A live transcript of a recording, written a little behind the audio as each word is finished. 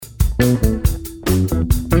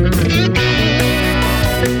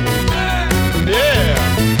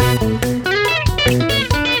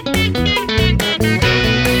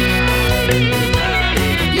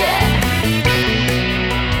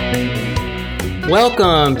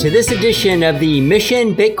Welcome to this edition of the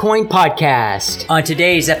Mission Bitcoin Podcast. On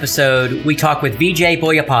today's episode, we talk with Vijay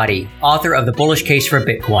Boyapati, author of The Bullish Case for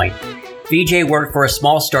Bitcoin. Vijay worked for a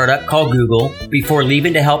small startup called Google before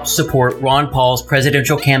leaving to help support Ron Paul's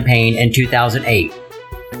presidential campaign in 2008.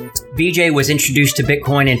 Vijay was introduced to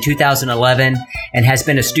Bitcoin in 2011 and has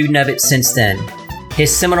been a student of it since then.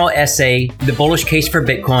 His seminal essay, The Bullish Case for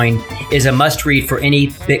Bitcoin, is a must-read for any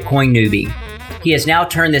Bitcoin newbie. He has now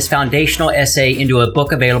turned this foundational essay into a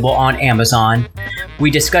book available on Amazon. We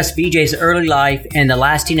discuss Vijay's early life and the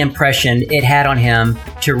lasting impression it had on him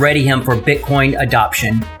to ready him for Bitcoin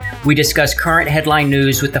adoption. We discuss current headline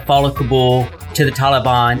news with the fall of Kabul to the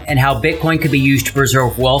Taliban and how Bitcoin could be used to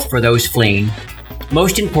preserve wealth for those fleeing.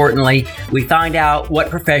 Most importantly, we find out what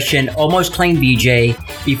profession almost claimed Vijay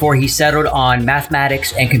before he settled on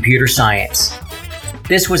mathematics and computer science.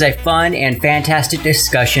 This was a fun and fantastic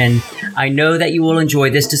discussion. I know that you will enjoy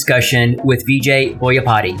this discussion with Vijay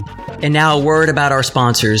Boyapati. And now a word about our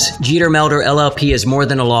sponsors. Jeter Melder LLP is more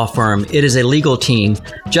than a law firm. It is a legal team.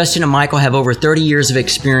 Justin and Michael have over 30 years of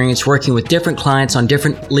experience working with different clients on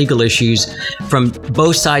different legal issues from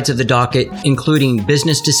both sides of the docket, including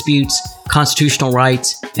business disputes, constitutional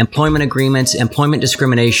rights, employment agreements, employment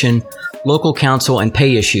discrimination, local counsel, and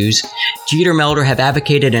pay issues. Jeter Melder have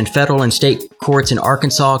advocated in federal and state courts in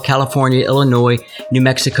Arkansas, California, Illinois, New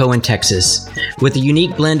Mexico, and Texas. With a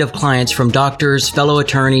unique blend of clients from doctors, fellow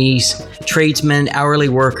attorneys, tradesmen, hourly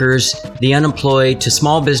workers, the unemployed, to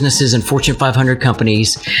small businesses and Fortune 500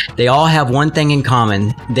 companies, they all have one thing in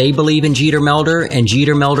common. They believe in Jeter Melder, and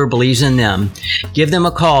Jeter Melder believes in them. Give them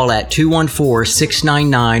a call at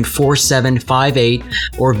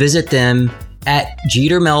 214-699-4758 or visit them at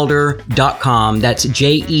jetermelder.com. That's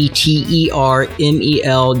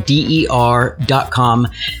JETERMELDER.com.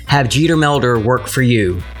 Have Jeter Melder work for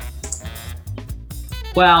you.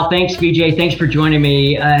 Well, thanks, Vijay. Thanks for joining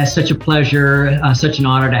me. Such a pleasure, such an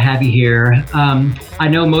honor to have you here. I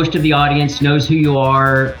know most of the audience knows who you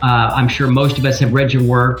are. I'm sure most of us have read your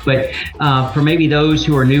work, but for maybe those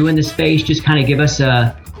who are new in the space, just kind of give us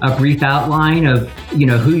a brief outline of,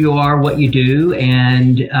 who you are, what you do.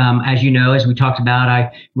 And as you know, as we talked about,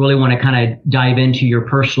 I really want to kind of dive into your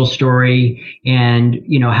personal story and,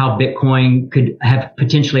 how Bitcoin could have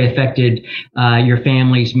potentially affected your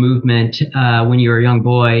family's movement when you were a young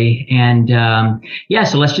boy. And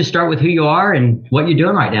so let's just start with who you are and what you're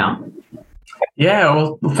doing right now. Yeah,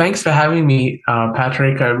 well, thanks for having me,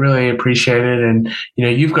 Patrick. I really appreciate it. And,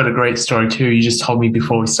 you've got a great story too. You just told me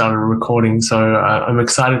before we started recording. So I'm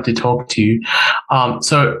excited to talk to you.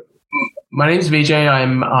 So my name's Vijay.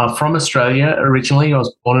 I'm from Australia originally. I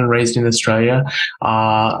was born and raised in Australia.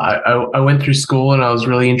 I went through school and I was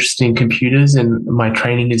really interested in computers, and my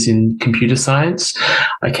training is in computer science.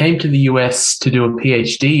 I came to the US to do a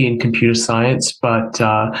PhD in computer science, but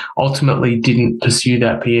ultimately didn't pursue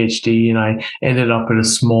that PhD, and I ended up at a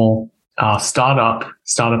small startup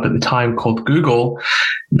at the time called Google.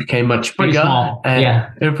 It became much bigger.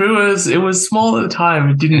 And it was small at the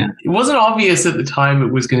time. It wasn't obvious at the time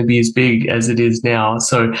it was going to be as big as it is now.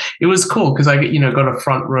 So it was cool because I got a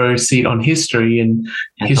front row seat on history and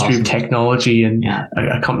history of technology and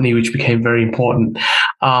a company which became very important.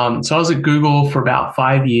 So I was at Google for about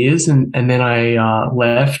 5 years and then I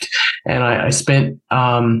left, and I spent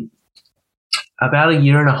about a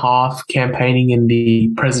year and a half campaigning in the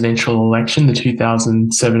presidential election, the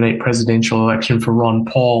 2007-8 presidential election for Ron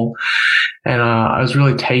Paul. And I was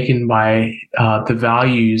really taken by the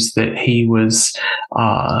values that he was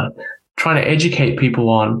trying to educate people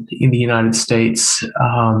on in the United States.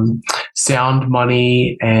 Sound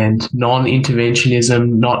money and non-interventionism,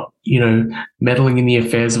 not meddling in the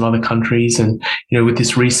affairs of other countries. And, with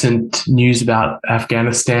this recent news about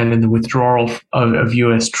Afghanistan and the withdrawal of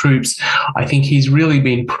US troops, I think he's really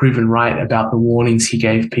been proven right about the warnings he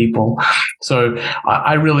gave people. So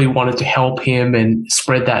I really wanted to help him and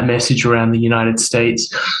spread that message around the United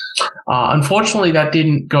States. Unfortunately, that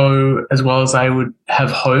didn't go as well as I would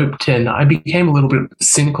have hoped, and I became a little bit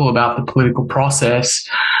cynical about the political process.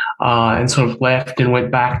 And sort of left and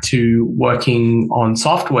went back to working on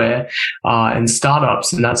software and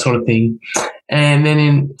startups and that sort of thing. And then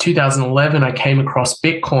in 2011, I came across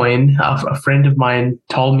Bitcoin. A friend of mine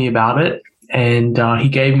told me about it, and he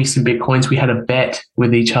gave me some Bitcoins. We had a bet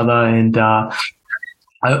with each other, and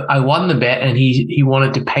I won the bet, and he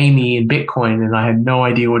wanted to pay me in Bitcoin, and I had no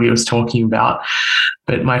idea what he was talking about.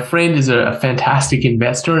 But my friend is a fantastic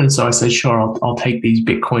investor, and so I said, sure, I'll take these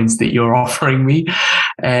Bitcoins that you're offering me.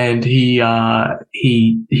 and he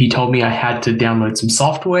told me I had to download some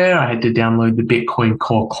software. I had to download the Bitcoin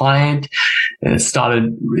Core client, and this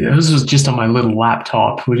was just on my little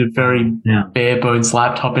laptop, which is a very bare bones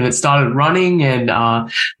laptop, and it started running, and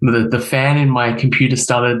the fan in my computer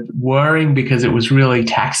started whirring because it was really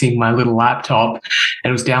taxing my little laptop, and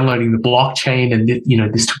it was downloading the blockchain, and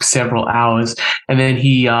this took several hours. And then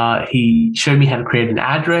he showed me how to create an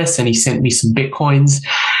address, and he sent me some Bitcoins.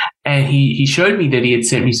 And he showed me that he had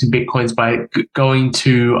sent me some Bitcoins by going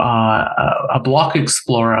to a block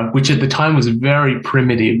explorer, which at the time was very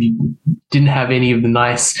primitive. You didn't have any of the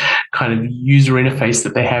nice kind of user interface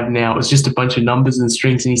that they have now. It was just a bunch of numbers and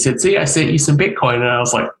strings. And he said, "See, I sent you some Bitcoin." And I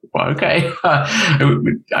was like, well, okay.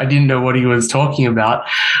 I didn't know what he was talking about.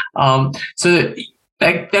 So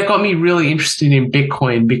that got me really interested in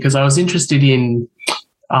Bitcoin, because I was interested in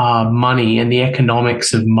money and the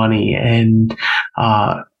economics of money, and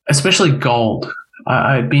especially gold.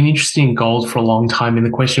 I've been interested in gold for a long time, and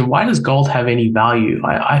the question, why does gold have any value?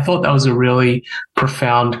 I thought that was a really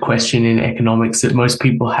profound question in economics that most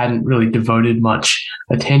people hadn't really devoted much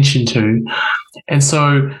attention to. And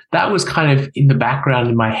so that was kind of in the background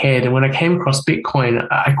in my head. And when I came across Bitcoin,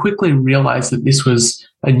 I quickly realized that this was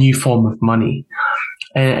a new form of money.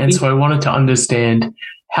 And so I wanted to understand,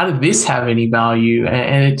 how did this have any value?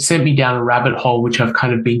 And it sent me down a rabbit hole, which I've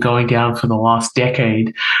kind of been going down for the last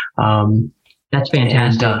decade. That's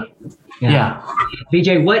fantastic. And, yeah.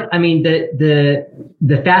 Vijay,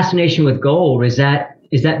 the fascination with gold, is that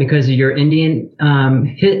because of your Indian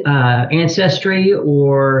ancestry,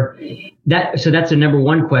 or that? So that's the number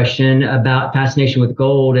one question about fascination with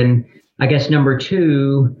gold. And I guess number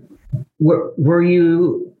two, were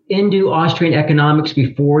you into Austrian economics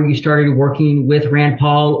before you started working with Rand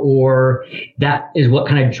Paul, or that is what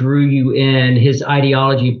kind of drew you in, his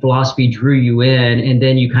ideology, philosophy drew you in, and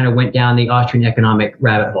then you kind of went down the Austrian economic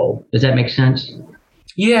rabbit hole? Does that make sense?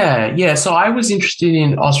 Yeah. So I was interested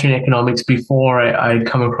in Austrian economics before I'd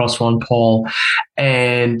come across Ron Paul,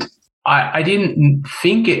 and I didn't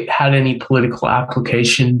think it had any political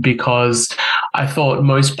application, because I thought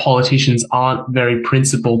most politicians aren't very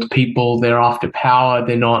principled people. They're after power.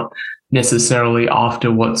 They're not necessarily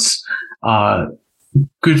after what's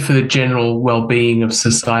good for the general well-being of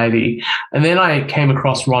society. And then I came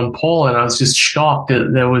across Ron Paul, and I was just shocked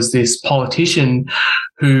that there was this politician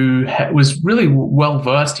who was really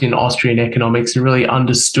well-versed in Austrian economics and really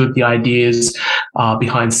understood the ideas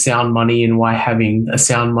behind sound money, and why having a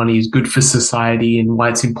sound money is good for society, and why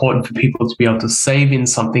it's important for people to be able to save in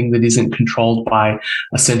something that isn't controlled by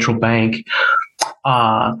a central bank.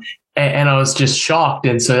 And I was just shocked.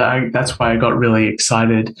 And so that's why I got really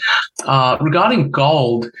excited. Regarding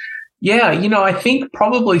gold, I think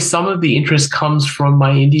probably some of the interest comes from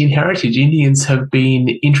my Indian heritage. Indians have been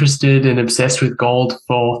interested and obsessed with gold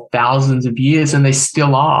for thousands of years, and they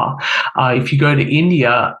still are. If you go to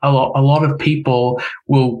India, a lot of people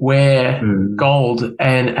will wear gold,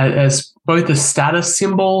 and as both a status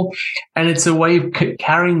symbol, and it's a way of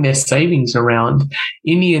carrying their savings around.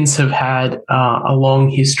 Indians have had a long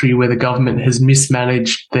history where the government has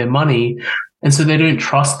mismanaged their money, and so they don't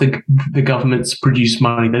trust the government's produced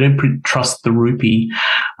money. They don't trust the rupee.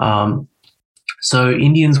 So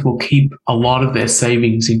Indians will keep a lot of their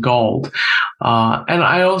savings in gold. And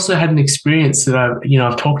I also had an experience that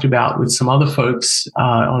I've talked about with some other folks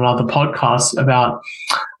on other podcasts about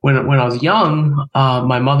when I was young.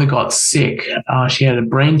 My mother got sick. She had a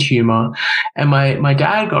brain tumor, and my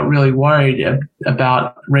dad got really worried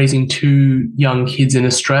about raising two young kids in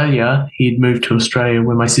Australia. He'd moved to Australia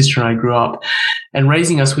when my sister and I grew up, and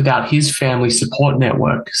raising us without his family support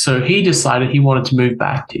network. So he decided he wanted to move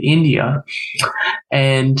back to India.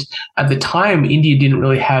 And at the time, India didn't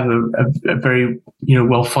really have a very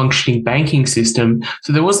well-functioning banking system.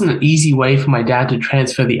 So there wasn't an easy way for my dad to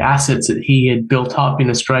transfer the assets that he had built up in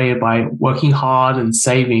Australia by working hard and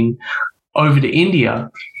saving over to India.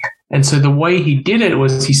 And so the way he did it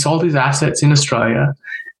was he sold his assets in Australia,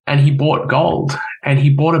 and he bought gold, and he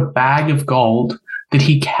bought a bag of gold that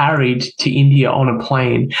he carried to India on a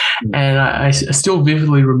plane. And I still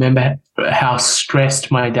vividly remember how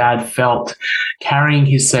stressed my dad felt carrying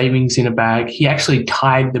his savings in a bag. He actually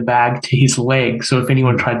tied the bag to his leg, so if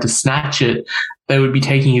anyone tried to snatch it, they would be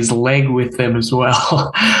taking his leg with them as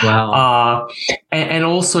well. Wow. And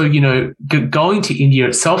also, going to India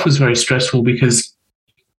itself was very stressful, because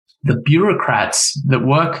the bureaucrats that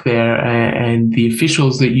work there and the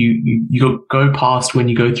officials that you go past when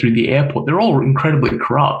you go through the airport, they're all incredibly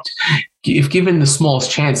corrupt. If given the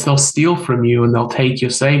smallest chance, they'll steal from you and they'll take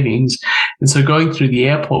your savings. And so going through the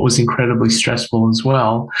airport was incredibly stressful as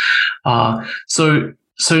well. So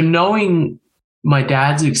knowing my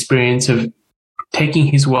dad's experience of taking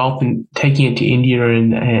his wealth and taking it to India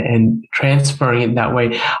and transferring it that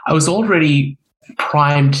way, I was already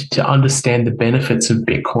primed to understand the benefits of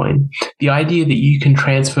Bitcoin. The idea that you can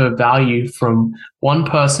transfer value from one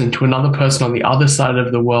person to another person on the other side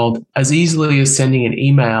of the world as easily as sending an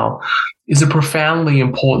email is a profoundly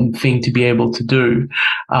important thing to be able to do.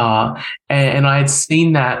 And I had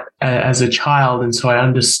seen that as a child. And so I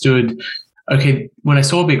understood, okay, when I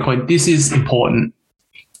saw Bitcoin, this is important.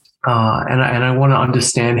 And I want to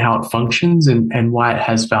understand how it functions and why it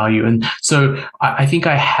has value. And so I think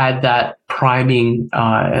I had that priming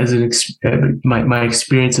as my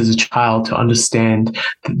experience as a child to understand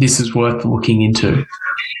that this is worth looking into.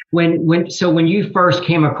 When you first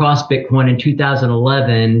came across Bitcoin in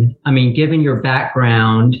 2011, I mean, given your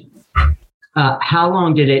background, how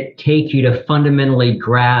long did it take you to fundamentally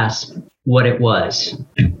grasp what it was?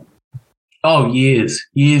 Oh, years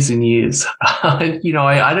and years.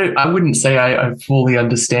 I wouldn't say I fully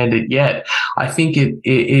understand it yet. I think it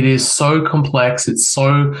is so complex. It's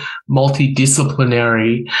so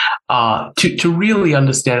multidisciplinary to really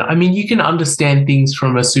understand. I mean, you can understand things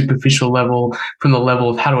from a superficial level, from the level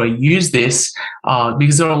of how do I use this,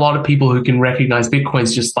 because there are a lot of people who can recognize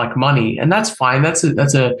Bitcoin's just like money, and that's fine. That's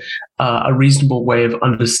a reasonable way of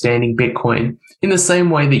understanding Bitcoin. In the same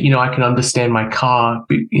way that, I can understand my car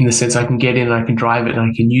in the sense I can get in and I can drive it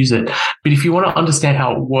and I can use it. But if you want to understand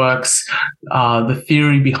how it works, the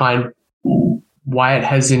theory behind why it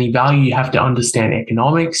has any value, you have to understand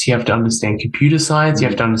economics, you have to understand computer science, you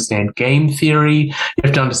have to understand game theory, you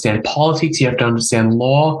have to understand politics, you have to understand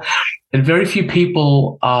law. And very few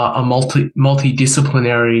people are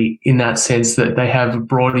multidisciplinary in that sense, that they have a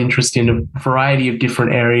broad interest in a variety of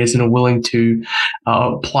different areas and are willing to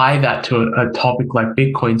apply that to a topic like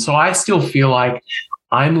Bitcoin. So I still feel like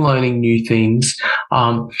I'm learning new things.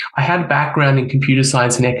 I had a background in computer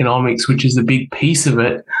science and economics, which is a big piece of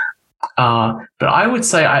it. But I would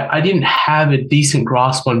say I didn't have a decent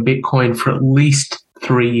grasp on Bitcoin for at least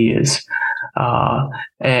 3 years.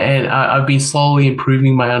 And I've been slowly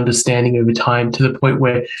improving my understanding over time to the point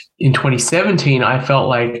where in 2017, I felt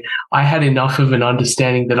like I had enough of an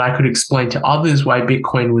understanding that I could explain to others why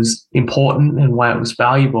Bitcoin was important and why it was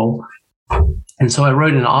valuable. And so I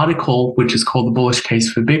wrote an article, which is called The Bullish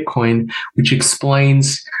Case for Bitcoin, which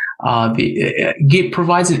explains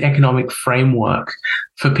provides an economic framework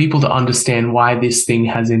for people to understand why this thing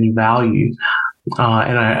has any value.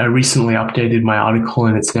 And I recently updated my article,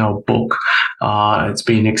 and it's now a book. It's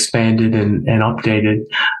been expanded and updated.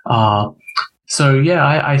 So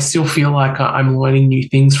yeah, I still feel like I'm learning new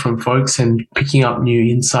things from folks and picking up new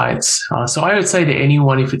insights. So I would say to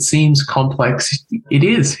anyone, if it seems complex, it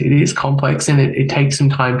is complex, and it takes some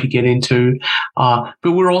time to get into. But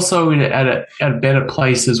we're also at a better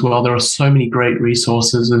place as well. There are so many great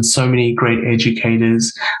resources and so many great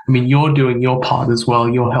educators. I mean, you're doing your part as well.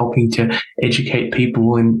 You're helping to educate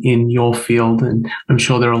people in your field. And I'm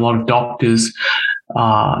sure there are a lot of doctors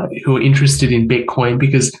who are interested in Bitcoin,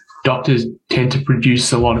 because doctors tend to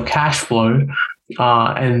produce a lot of cash flow,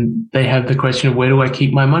 and they have the question of, where do I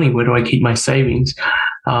keep my money? Where do I keep my savings?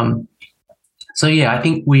 So yeah, I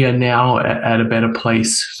think we are now at a better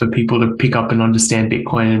place for people to pick up and understand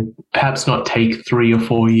Bitcoin, and perhaps not take 3 or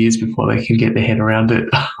 4 years before they can get their head around it.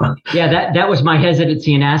 Yeah, that was my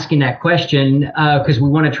hesitancy in asking that question, because we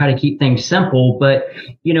want to try to keep things simple. But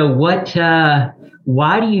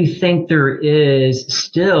why do you think there is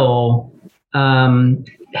still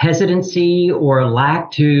hesitancy or a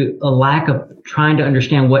lack of trying to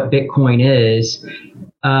understand what Bitcoin is,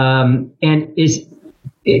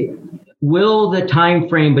 will the time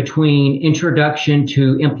frame between introduction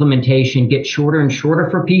to implementation get shorter and shorter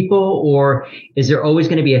for people, or is there always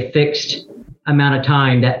going to be a fixed amount of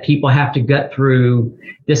time that people have to gut through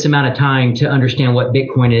this amount of time to understand what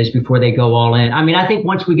Bitcoin is before they go all in? I mean, I think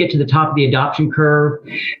once we get to the top of the adoption curve,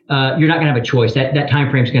 you're not going to have a choice. That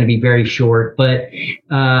time frame is going to be very short. But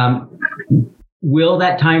will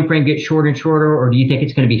that time frame get shorter and shorter, or do you think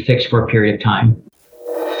it's going to be fixed for a period of time?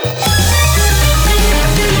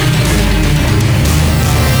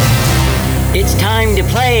 It's time to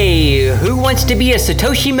play Who Wants to Be a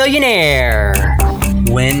Satoshi Millionaire?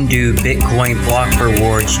 When do Bitcoin block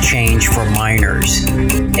rewards change for miners?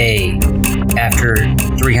 A, after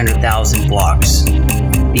 300,000 blocks.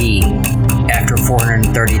 B, after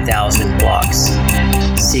 430,000 blocks.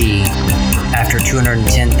 C, after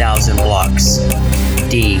 210,000 blocks.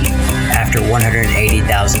 D, after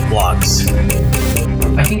 180,000 blocks.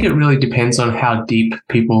 I think it really depends on how deep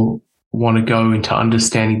people want to go into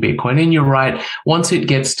understanding Bitcoin. And you're right, once it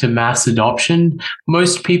gets to mass adoption,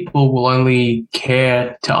 most people will only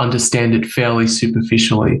care to understand it fairly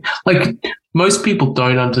superficially. Like, most people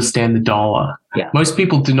don't understand the dollar. Yeah. Most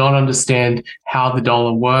people do not understand how the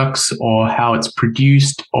dollar works or how it's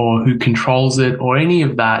produced or who controls it or any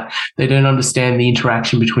of that. They don't understand the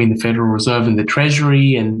interaction between the Federal Reserve and the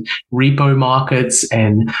Treasury and repo markets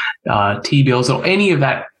and T-bills or any of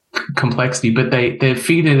that complexity, but they've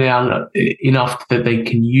figured it out enough that they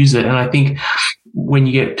can use it. And I think when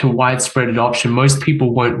you get to widespread adoption, most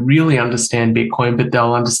people won't really understand Bitcoin, but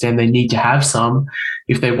they'll understand they need to have some.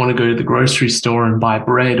 If they want to go to the grocery store and buy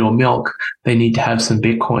bread or milk, they need to have some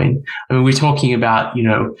Bitcoin. I mean, we're talking about,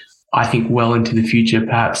 I think well into the future,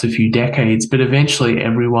 perhaps a few decades, but eventually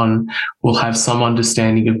everyone will have some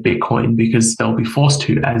understanding of Bitcoin because they'll be forced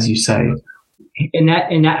to, as you say. And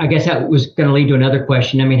that, I guess that was going to lead to another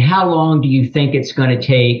question. I mean, how long do you think it's going to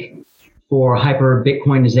take for hyper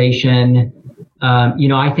Bitcoinization?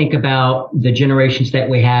 I think about the generations that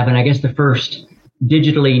we have, and I guess the first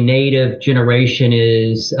digitally native generation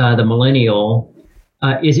is the millennial.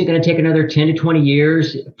 Is it going to take another 10 to 20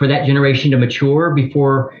 years for that generation to mature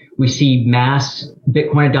before we see mass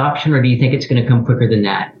Bitcoin adoption, or do you think it's going to come quicker than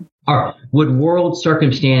that? Or would world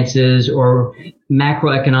circumstances or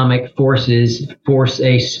macroeconomic forces force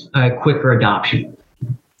a quicker adoption?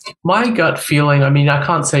 My gut feeling, I mean, I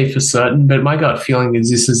can't say for certain, but my gut feeling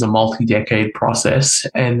is this is a multi-decade process,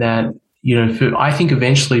 and that, I think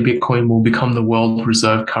eventually Bitcoin will become the world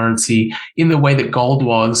reserve currency in the way that gold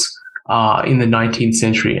was in the 19th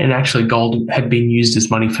century. And actually gold had been used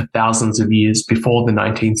as money for thousands of years before the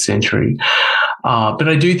 19th century. But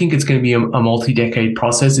I do think it's going to be a multi-decade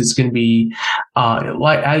process. It's going to be,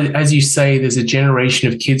 as you say, there's a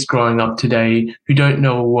generation of kids growing up today who don't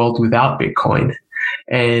know a world without Bitcoin.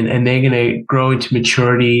 And they're going to grow into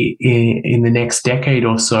maturity in the next decade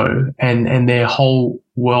or so. And their whole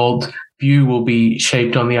world view will be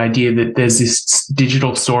shaped on the idea that there's this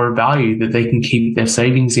digital store of value that they can keep their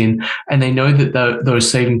savings in. And they know that those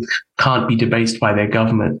savings can't be debased by their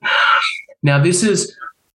government. Now, this is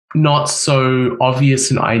not so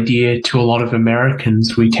obvious an idea to a lot of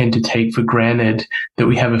Americans. We tend to take for granted that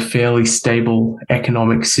we have a fairly stable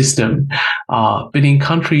economic system. But in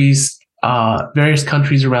countries, various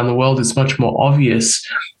countries around the world, it's much more obvious.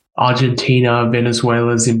 Argentina,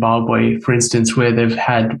 Venezuela, Zimbabwe, for instance, where they've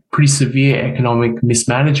had pretty severe economic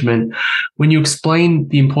mismanagement. When you explain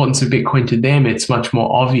the importance of Bitcoin to them, it's much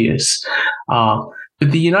more obvious. But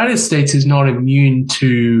the United States is not immune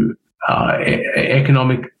to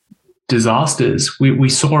economic disasters. We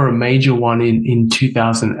saw a major one in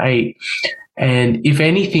 2008. And if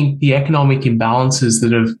anything, the economic imbalances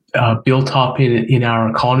that have built up in our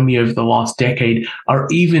economy over the last decade are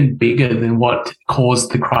even bigger than what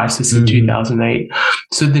caused the crisis in 2008.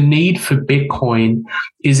 So the need for Bitcoin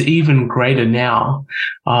is even greater now.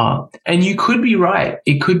 And you could be right.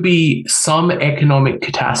 It could be some economic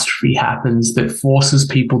catastrophe happens that forces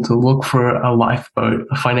people to look for a lifeboat,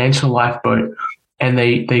 a financial lifeboat, and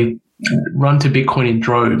they run to Bitcoin in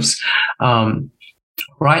droves.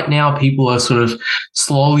 Right now, people are sort of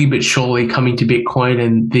slowly but surely coming to Bitcoin,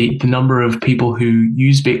 and the number of people who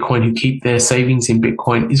use Bitcoin, who keep their savings in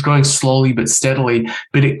Bitcoin, is growing slowly but steadily.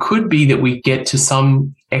 But it could be that we get to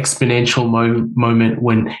some exponential moment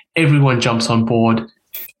when everyone jumps on board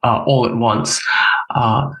all at once.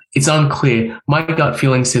 It's unclear. My gut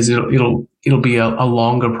feeling says it'll be a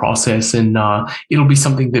longer process, and it'll be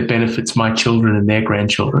something that benefits my children and their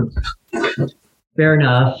grandchildren. Fair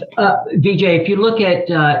enough. Vijay, if you look at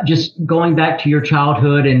just going back to your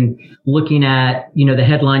childhood and looking at, the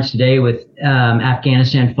headlines today with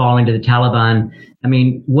Afghanistan falling to the Taliban, I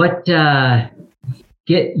mean,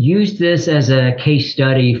 use this as a case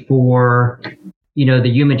study for,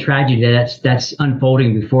 the human tragedy that's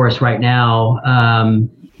unfolding before us right now.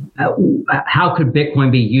 How could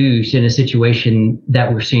Bitcoin be used in a situation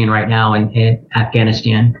that we're seeing right now in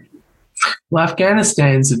Afghanistan? Well,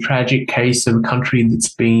 Afghanistan is a tragic case of a country that's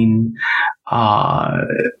been,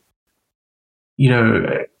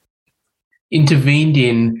 intervened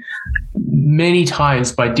in many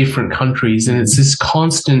times by different countries. And it's this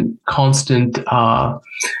constant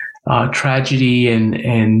tragedy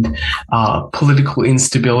and political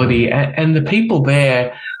instability. And the people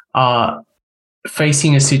there are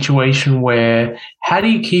facing a situation where, how do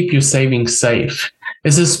you keep your savings safe?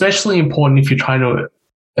 It's especially important if you're trying to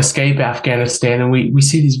escape Afghanistan. And we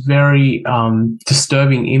see these very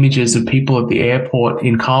disturbing images of people at the airport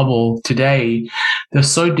in Kabul today. They're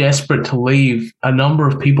so desperate to leave. A number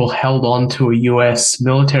of people held on to a US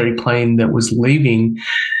military plane that was leaving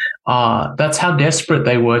That's how desperate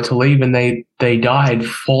they were to leave, and they died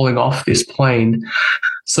falling off this plane.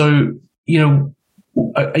 So,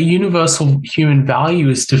 a universal human value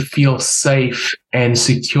is to feel safe and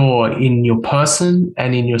secure in your person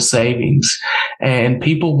and in your savings. And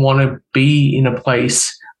people want to be in a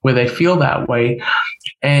place where they feel that way.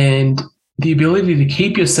 And the ability to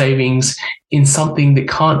keep your savings in something that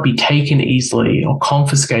can't be taken easily or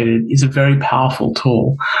confiscated is a very powerful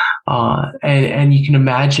tool. And you can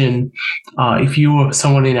imagine if you were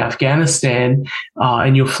someone in Afghanistan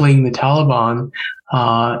and you're fleeing the Taliban,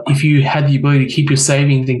 if you had the ability to keep your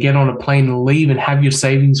savings and get on a plane and leave and have your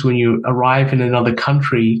savings when you arrive in another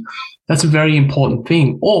country, that's a very important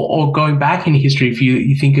thing. Or going back in history, if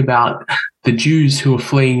you think about the Jews who were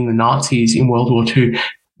fleeing the Nazis in World War II,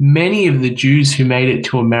 many of the Jews who made it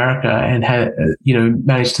to America and had,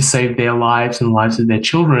 managed to save their lives and the lives of their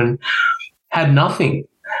children had nothing.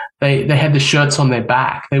 They had the shirts on their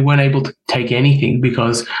back. They weren't able to take anything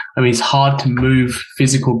because, it's hard to move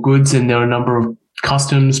physical goods, and there are a number of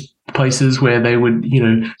customs places where they would,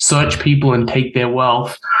 search people and take their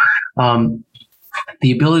wealth.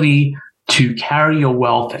 The ability to carry your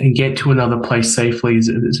wealth and get to another place safely is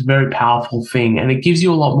a very powerful thing. And it gives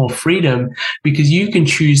you a lot more freedom because you can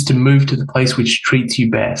choose to move to the place which treats you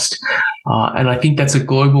best. And I think that's a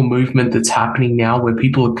global movement that's happening now, where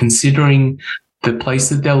people are considering the place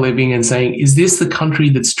that they're living and saying, is this the country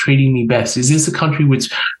that's treating me best? Is this a country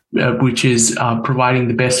which is providing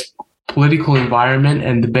the best political environment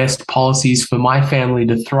and the best policies for my family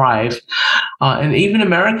to thrive? And even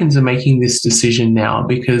Americans are making this decision now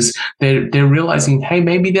because they're realizing, hey,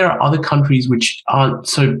 maybe there are other countries which aren't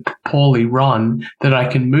so poorly run that I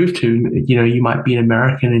can move to. You might be an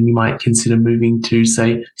American and you might consider moving to,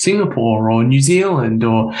 say, Singapore or New Zealand,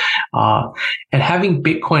 and having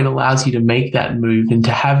Bitcoin allows you to make that move and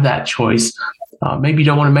to have that choice. Maybe you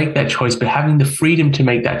don't want to make that choice, but having the freedom to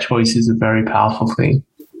make that choice is a very powerful thing.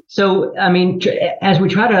 So, as we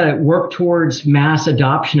try to work towards mass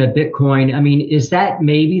adoption of Bitcoin, is that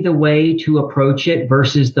maybe the way to approach it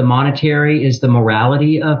versus the monetary, is the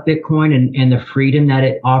morality of Bitcoin and the freedom that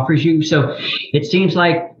it offers you? So it seems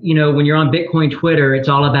like, when you're on Bitcoin Twitter, it's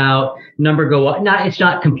all about number go up. It's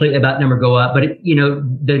not completely about number go up, but,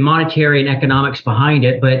 the monetary and economics behind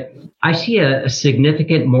it. But I see a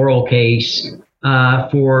significant moral case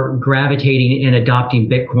for gravitating and adopting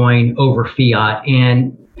Bitcoin over fiat,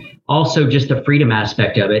 and also just the freedom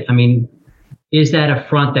aspect of it. Is that a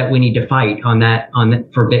front that we need to fight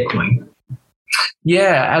for Bitcoin?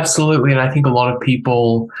 Yeah, absolutely. And I think a lot of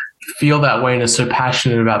people feel that way and are so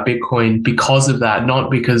passionate about Bitcoin because of that, not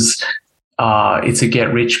because it's a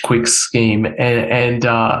get-rich-quick scheme. And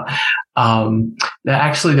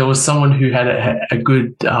actually, there was someone who had a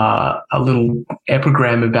good a little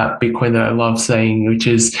epigram about Bitcoin that I love saying, which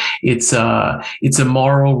is it's a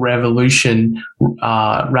moral revolution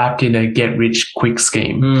wrapped in a get-rich-quick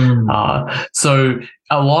scheme. So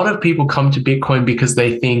a lot of people come to Bitcoin because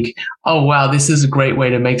they think, oh, wow, this is a great way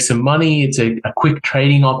to make some money. It's a quick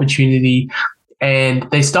trading opportunity. And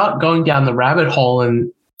they start going down the rabbit hole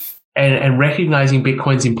and recognizing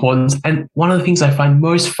Bitcoin's importance. And one of the things I find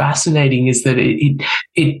most fascinating is that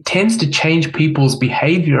it tends to change people's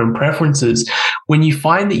behavior and preferences. When you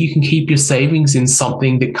find that you can keep your savings in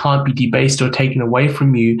something that can't be debased or taken away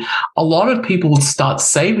from you, a lot of people start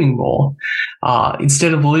saving more.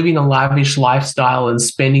 Instead of living a lavish lifestyle and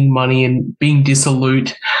spending money and being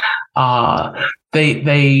dissolute,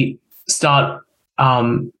 they start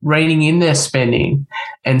reining in their spending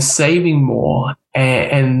and saving more,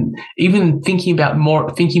 and even thinking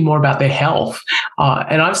more about their health.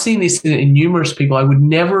 And I've seen this in numerous people. I would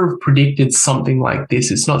never have predicted something like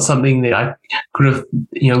this. It's not something that I could have,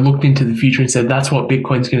 looked into the future and said that's what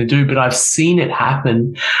Bitcoin's going to do. But I've seen it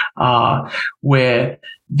happen, where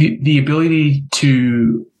the ability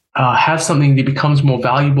to have something that becomes more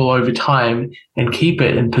valuable over time and keep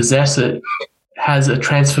it and possess it has a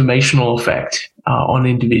transformational effect on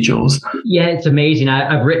individuals. Yeah, it's amazing.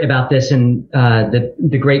 I've written about this in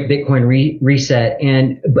the Great Bitcoin Reset,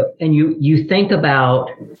 and you think about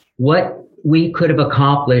what we could have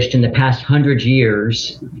accomplished in the past 100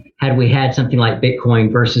 years had we had something like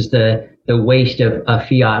Bitcoin versus the waste of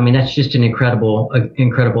fiat. That's just an incredible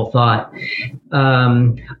thought.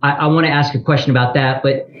 I want to ask a question about that,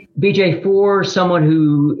 but BJ, for someone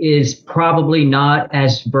who is probably not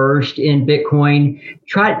as versed in Bitcoin,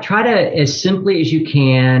 try to, as simply as you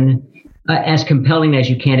can, as compelling as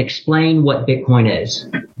you can, explain what Bitcoin is.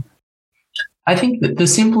 I think that the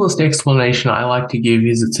simplest explanation I like to give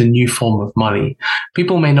is it's a new form of money.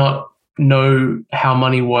 People may not know how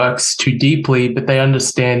money works too deeply, but they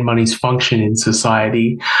understand money's function in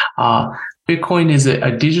society. Bitcoin is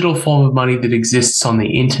a digital form of money that exists on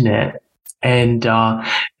the internet. And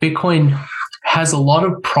Bitcoin has a lot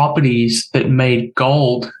of properties that made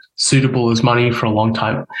gold suitable as money for a long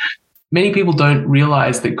time. Many people don't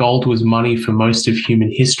realize that gold was money for most of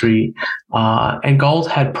human history, and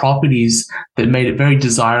gold had properties that made it very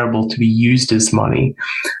desirable to be used as money.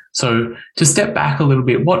 So to step back a little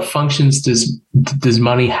bit, what functions does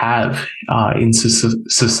money have in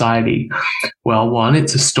society? Well, one,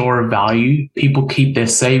 it's a store of value. People keep their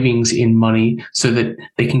savings in money so that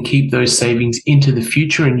they can keep those savings into the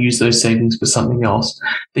future and use those savings for something else.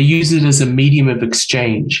 They use it as a medium of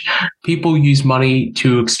exchange. People use money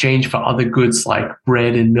to exchange for other goods like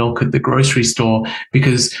bread and milk at the grocery store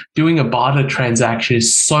because doing a barter transaction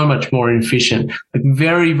is so much more efficient. Like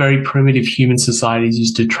very, very primitive human societies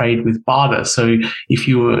used to trade with barter. So if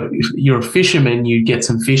you're a fisherman, you'd get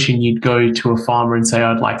some fish and you'd go to a farmer and say,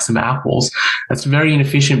 I'd like some apples. That's very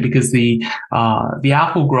inefficient because the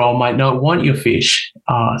apple grower might not want your fish.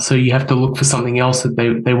 So you have to look for something else that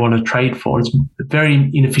they want to trade for. It's a very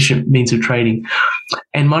inefficient means of trading.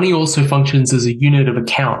 And money also functions as a unit of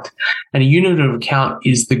account. And a unit of account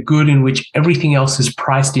is the good in which everything else is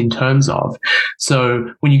priced in terms of.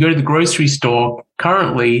 So when you go to the grocery store,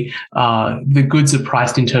 currently, the goods are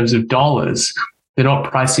priced in terms of dollars. They're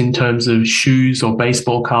not priced in terms of shoes or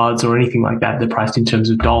baseball cards or anything like that. They're priced in terms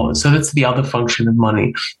of dollars. So that's the other function of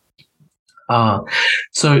money. So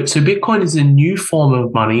Bitcoin is a new form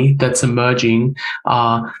of money that's emerging,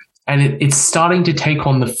 and it's starting to take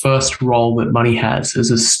on the first role that money has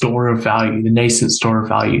as a store of value, the nascent store of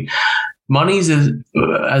value. Monies,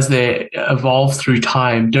 as they evolve through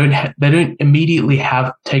time, they don't immediately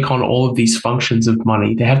take on all of these functions of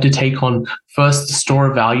money. They have to take on first the store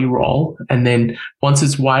of value role, and then once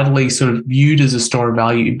it's widely sort of viewed as a store of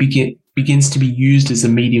value, it begins to be used as a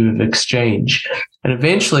medium of exchange. And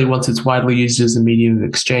eventually, once it's widely used as a medium of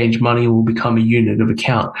exchange, money will become a unit of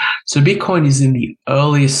account. So Bitcoin is in the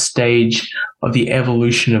earliest stage of the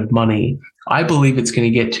evolution of money. I believe it's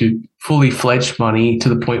going to get to fully fledged money to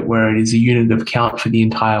the point where it is a unit of account for the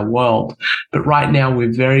entire world. But right now,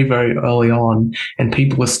 we're very, very early on, and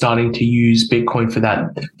people are starting to use Bitcoin for that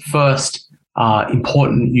first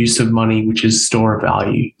important use of money, which is store of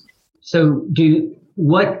value. So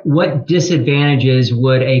what disadvantages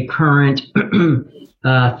would a current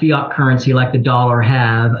fiat currency like the dollar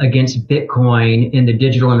have against Bitcoin in the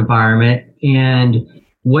digital environment? And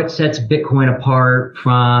what sets Bitcoin apart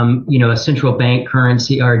from, a central bank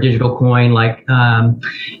currency or a digital coin like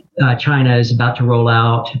China is about to roll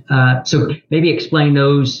out? So maybe explain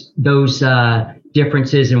those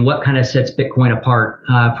differences and what kind of sets Bitcoin apart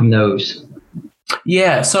from those.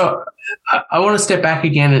 Yeah, so I want to step back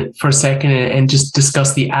again for a second and just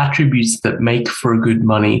discuss the attributes that make for a good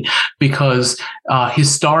money, because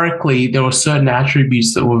historically there were certain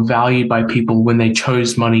attributes that were valued by people when they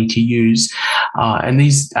chose money to use. And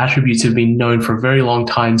these attributes have been known for a very long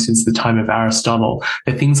time, since the time of Aristotle.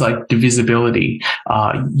 They're things like divisibility.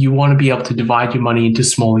 You want to be able to divide your money into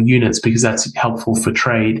smaller units because that's helpful for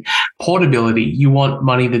trade. Portability. You want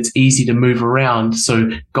money that's easy to move around. So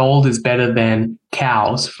gold is better than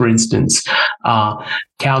cows, for instance.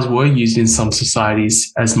 Cows were used in some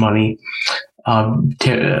societies as money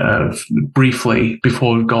briefly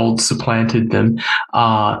before gold supplanted them.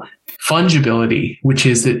 Fungibility, which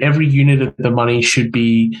is that every unit of the money should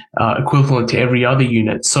be equivalent to every other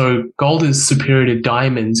unit. So gold is superior to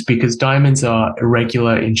diamonds because diamonds are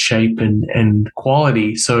irregular in shape and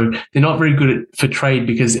quality. So they're not very good for trade,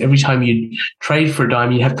 because every time you trade for a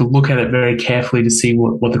diamond, you have to look at it very carefully to see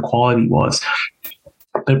what the quality was.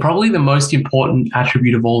 But probably the most important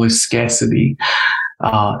attribute of all is scarcity.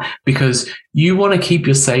 Because you want to keep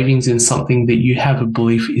your savings in something that you have a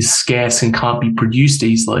belief is scarce and can't be produced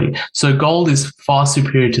easily. So gold is far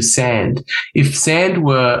superior to sand. If sand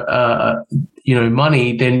were,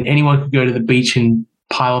 money, then anyone could go to the beach and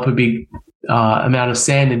pile up a big amount of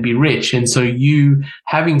sand and be rich. And so you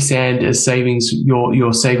having sand as savings,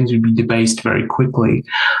 your savings would be debased very quickly.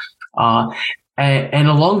 And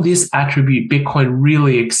along this attribute, Bitcoin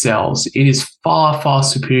really excels. It is far, far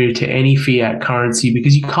superior to any fiat currency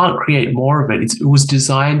because you can't create more of it. It was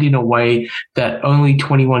designed in a way that only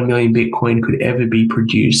 21 million Bitcoin could ever be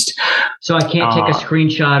produced. So I can't take a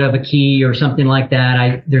screenshot of a key or something like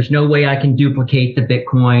that. There's no way I can duplicate the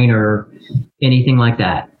Bitcoin or anything like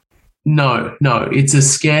that. No, it's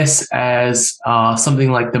as scarce as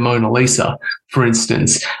something like the Mona Lisa, for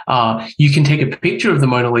instance. You can take a picture of the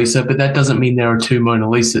Mona Lisa, but that doesn't mean there are two Mona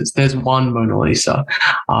Lisas. There's one Mona Lisa.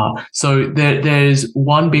 So there's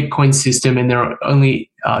one Bitcoin system, and there are only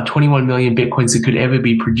 21 million Bitcoins that could ever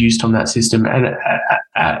be produced on that system. And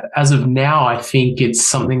as of now, I think it's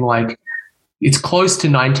something like it's close to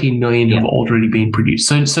 19 million have already been produced.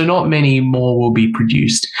 So not many more will be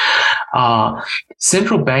produced.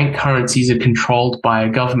 Central bank currencies are controlled by a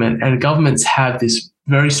government, and governments have this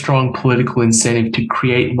very strong political incentive to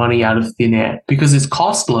create money out of thin air because it's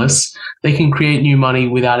costless. They can create new money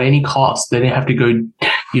without any cost. They don't have to go,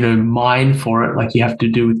 mine for it like you have to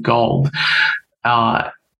do with gold.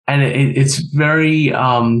 And it's very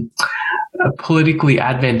politically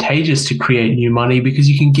advantageous to create new money because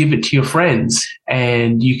you can give it to your friends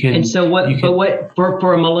and you can. And so what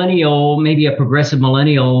for a millennial, maybe a progressive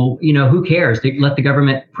millennial, who cares? They let the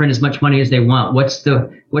government print as much money as they want. What's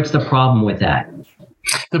the problem with that?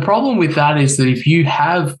 The problem with that is that if you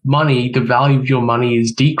have money, the value of your money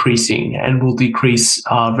is decreasing and will decrease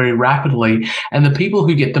very rapidly. And the people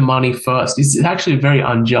who get the money first, it's actually a very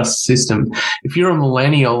unjust system. If you're a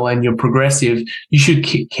millennial and you're progressive, you should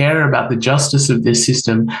care about the justice of this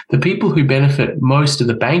system. The people who benefit most are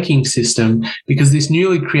the banking system because this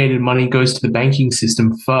newly created money goes to the banking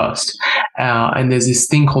system first. And there's this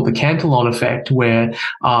thing called the Cantillon effect where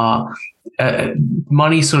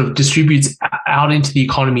money sort of distributes out into the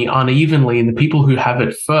economy unevenly, and the people who have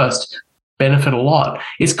it first benefit a lot.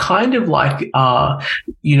 It's kind of like,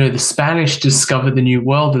 the Spanish discovered the New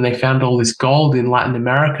World and they found all this gold in Latin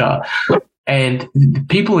America. And the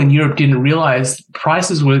people in Europe didn't realize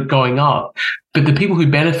prices were going up. But the people who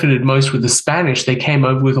benefited most were the Spanish. They came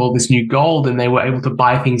over with all this new gold and they were able to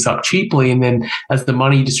buy things up cheaply. And then as the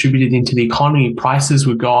money distributed into the economy, prices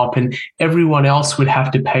would go up and everyone else would have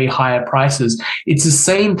to pay higher prices. It's the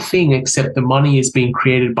same thing, except the money is being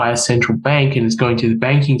created by a central bank and is going to the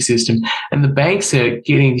banking system. And the banks are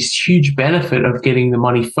getting this huge benefit of getting the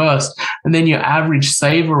money first. And then your average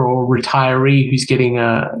saver or retiree who's getting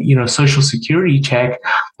a social security check,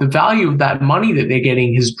 the value of that money that they're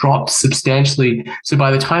getting has dropped substantially. So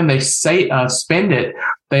by the time they spend it,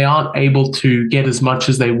 they aren't able to get as much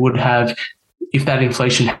as they would have if that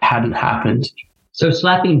inflation hadn't happened. So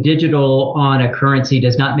slapping digital on a currency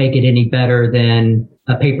does not make it any better than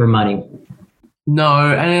a paper money.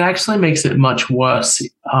 No, and it actually makes it much worse.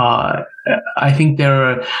 I think there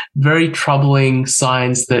are very troubling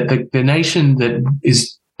signs that the nation that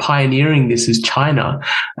is pioneering this is China.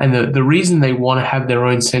 And the reason they want to have their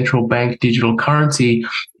own central bank digital currency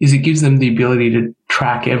is it gives them the ability to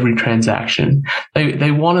track every transaction.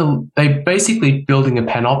 They're basically building a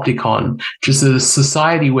panopticon, just a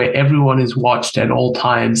society where everyone is watched at all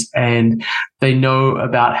times and they know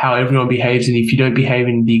about how everyone behaves. And if you don't behave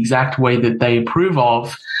in the exact way that they approve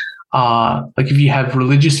of, like if you have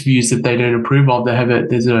religious views that they don't approve of,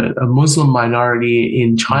 there's a Muslim minority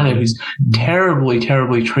in China who's terribly,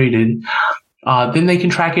 terribly treated. Then they can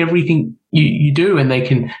track everything you do and they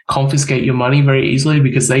can confiscate your money very easily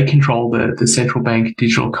because they control the central bank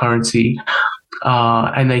digital currency.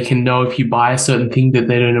 And they can know if you buy a certain thing that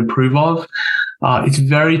they don't approve of. It's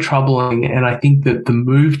very troubling, and I think that the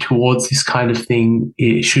move towards this kind of thing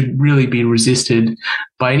should really be resisted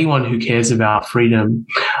by anyone who cares about freedom.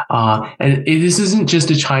 This isn't just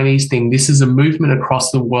a Chinese thing. This is a movement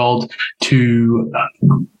across the world to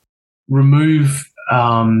remove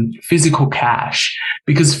physical cash,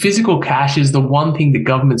 because physical cash is the one thing that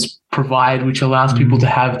governments provide which allows people to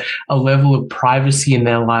have a level of privacy in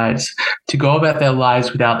their lives, to go about their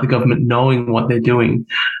lives without the government knowing what they're doing.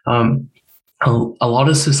 A lot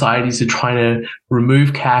of societies are trying to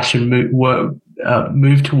remove cash and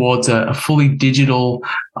move towards a fully digital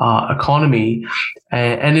economy.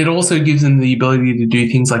 And it also gives them the ability to do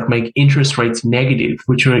things like make interest rates negative,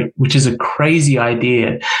 which is a crazy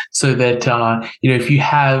idea. So that, if you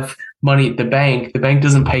have money at the bank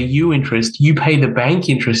doesn't pay you interest, you pay the bank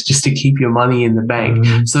interest just to keep your money in the bank.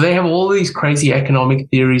 Mm-hmm. So they have all these crazy economic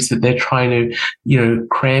theories that they're trying to,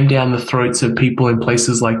 cram down the throats of people in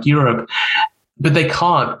places like Europe. But they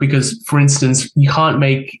can't, because, for instance, you can't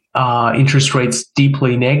make interest rates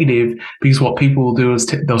deeply negative, because what people will do is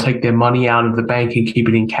they'll take their money out of the bank and keep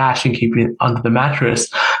it in cash and keep it under the mattress.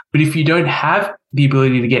 But if you don't have the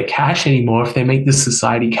ability to get cash anymore, if they make this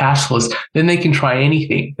society cashless, then they can try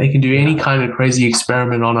anything. They can do any kind of crazy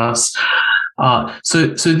experiment on us. So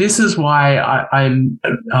this is why I'm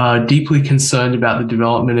deeply concerned about the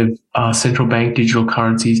development of central bank digital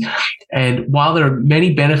currencies. And while there are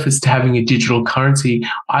many benefits to having a digital currency,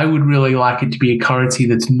 I would really like it to be a currency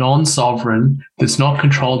that's non-sovereign, that's not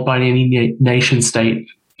controlled by any nation state,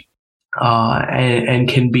 and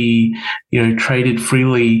can be, traded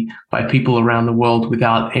freely by people around the world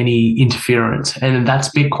without any interference. And that's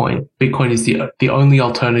Bitcoin. Bitcoin is the only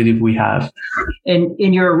alternative we have. And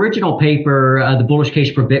in your original paper, The Bullish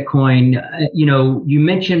Case for Bitcoin, you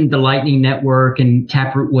mentioned the Lightning Network, and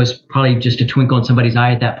Taproot was probably just a twinkle in somebody's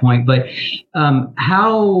eye at that point. But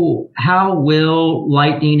how will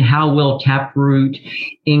Lightning, how will Taproot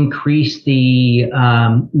increase the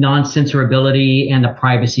non-censorability and the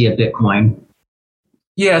privacy of Bitcoin?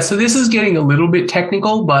 Yeah, so this is getting a little bit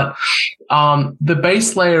technical, but the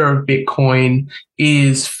base layer of Bitcoin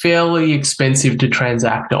is fairly expensive to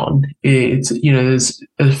transact on. It's, there's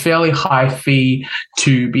a fairly high fee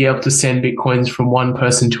to be able to send Bitcoins from one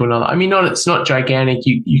person to another. I mean, it's not gigantic.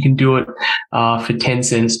 You can do it for 10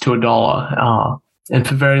 cents to $1. And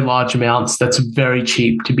for very large amounts, that's very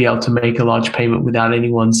cheap to be able to make a large payment without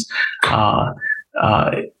anyone's,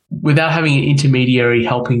 without having an intermediary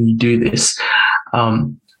helping you do this.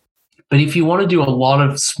 But if you want to do a lot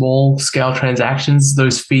of small scale transactions,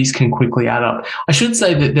 those fees can quickly add up. I should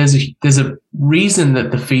say that there's a reason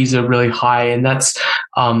that the fees are really high, and that's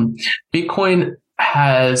Bitcoin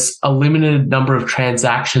has a limited number of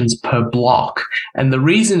transactions per block. And the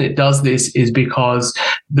reason it does this is because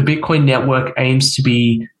the Bitcoin network aims to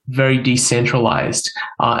be very decentralized.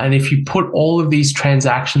 And if you put all of these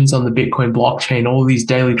transactions on the Bitcoin blockchain, all of these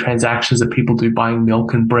daily transactions that people do buying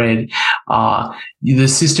milk and bread, the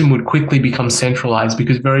system would quickly become centralized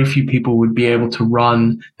because very few people would be able to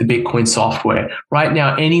run the Bitcoin software. Right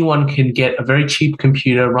now, anyone can get a very cheap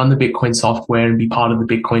computer, run the Bitcoin software, and be part of the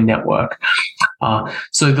Bitcoin network.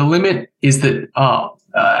 So the limit is that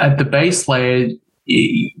at the base layer,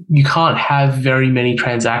 you can't have very many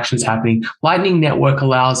transactions happening. Lightning Network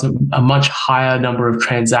allows a much higher number of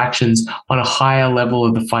transactions on a higher level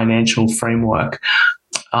of the financial framework.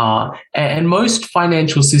 And most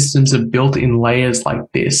financial systems are built in layers like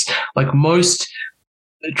this. Like most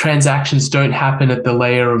transactions don't happen at the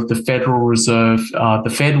layer of the Federal Reserve, the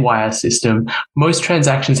FedWire system. Most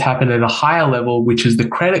transactions happen at a higher level, which is the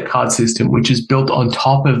credit card system, which is built on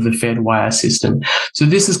top of the FedWire system. So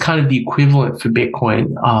this is kind of the equivalent for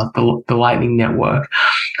Bitcoin, the Lightning Network.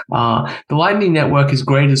 The Lightning Network is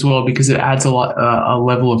great as well because it adds a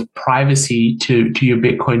level of privacy to your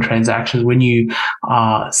Bitcoin transactions. When you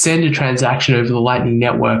send a transaction over the Lightning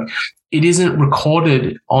Network, it isn't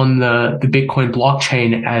recorded on the Bitcoin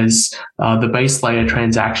blockchain as the base layer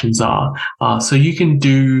transactions are. So you can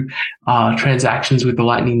do transactions with the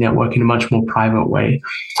Lightning Network in a much more private way.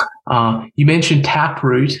 You mentioned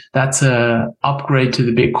Taproot. That's a upgrade to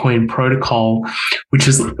the Bitcoin protocol,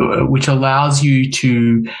 which allows you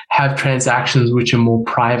to have transactions which are more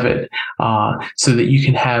private, so that you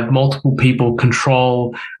can have multiple people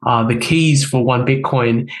control the keys for one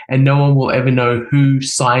Bitcoin, and no one will ever know who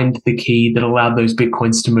signed the key that allowed those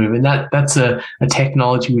Bitcoins to move. And that's a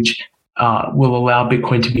technology which will allow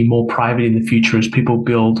Bitcoin to be more private in the future as people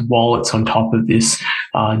build wallets on top of this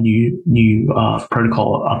new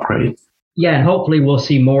protocol upgrade. Yeah, and hopefully we'll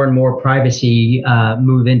see more and more privacy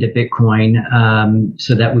move into Bitcoin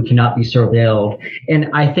so that we cannot be surveilled. And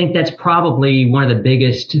I think that's probably one of the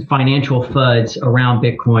biggest financial FUDs around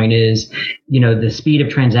Bitcoin is, the speed of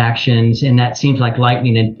transactions, and that seems like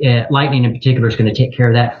Lightning in particular is going to take care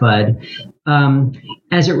of that FUD.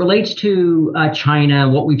 As it relates to China,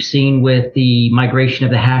 what we've seen with the migration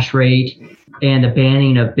of the hash rate and the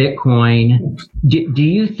banning of Bitcoin, do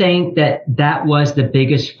you think that was the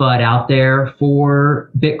biggest FUD out there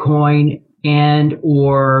for Bitcoin and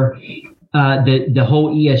or the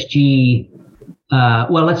whole ESG?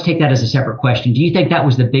 Well, let's take that as a separate question. Do you think that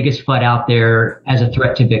was the biggest FUD out there as a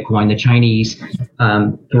threat to Bitcoin, the Chinese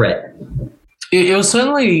threat? It was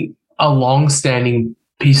certainly a long-standing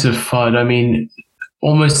piece of FUD. I mean,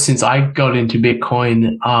 almost since I got into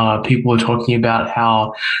Bitcoin, people are talking about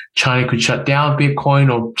how China could shut down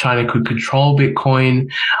Bitcoin or China could control Bitcoin.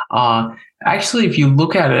 Actually, if you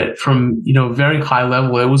look at it from, a very high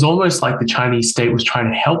level, it was almost like the Chinese state was trying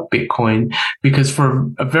to help Bitcoin because for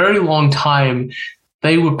a very long time,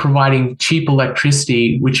 they were providing cheap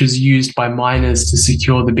electricity, which is used by miners to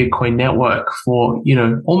secure the Bitcoin network for,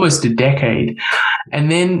 almost a decade.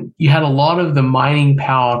 And then you had a lot of the mining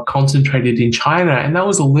power concentrated in China. And that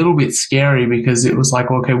was a little bit scary because it was like,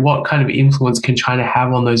 okay, what kind of influence can China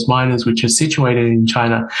have on those miners which are situated in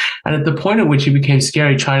China? And at the point at which it became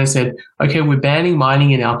scary, China said, okay, we're banning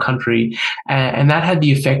mining in our country. And that had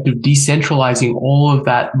the effect of decentralizing all of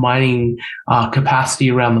that mining capacity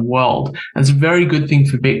around the world. And it's a very good thing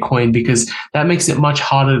for Bitcoin because that makes it much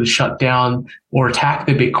harder to shut down or attack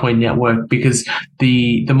the Bitcoin network because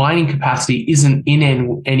the mining capacity isn't in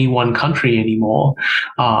any one country anymore.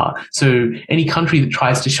 So any country that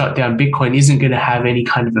tries to shut down Bitcoin isn't going to have any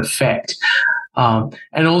kind of effect.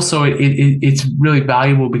 And also it's really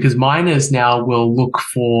valuable because miners now will look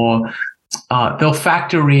for, they'll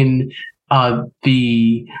factor in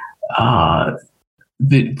the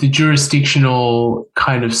jurisdictional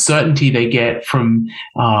kind of certainty they get from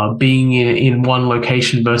being in one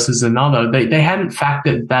location versus another. They hadn't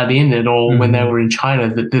factored that in at all when they were in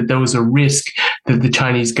China, that there was a risk that the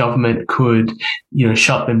Chinese government could,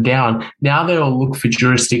 shut them down. Now they'll look for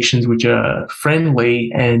jurisdictions which are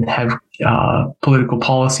friendly and have political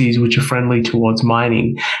policies which are friendly towards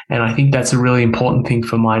mining. And I think that's a really important thing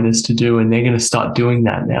for miners to do, and they're going to start doing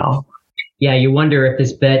that now. Yeah, you wonder if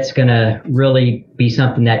this bet's going to really be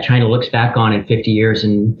something that China looks back on in 50 years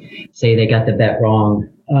and say they got the bet wrong.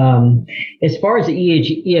 As far as the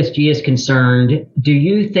ESG is concerned, do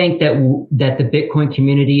you think that the Bitcoin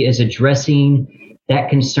community is addressing that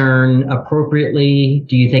concern appropriately?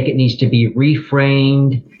 Do you think it needs to be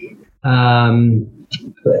reframed?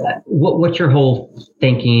 What's your whole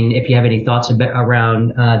thinking, if you have any thoughts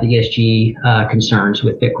around the ESG concerns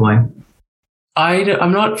with Bitcoin?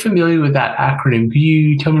 I'm not familiar with that acronym. Could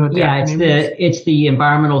you tell me what the acronym is? It's the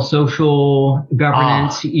environmental, social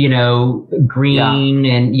governance, green,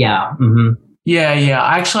 and yeah. Mm-hmm. Yeah.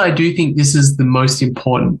 Actually, I do think this is the most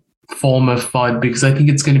important form of FUD because I think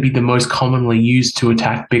it's going to be the most commonly used to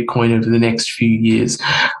attack Bitcoin over the next few years,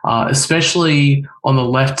 especially on the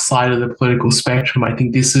left side of the political spectrum. I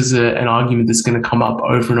think this is an argument that's going to come up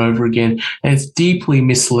over and over again, and it's deeply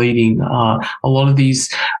misleading. A lot of these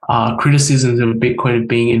criticisms of Bitcoin of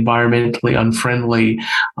being environmentally unfriendly,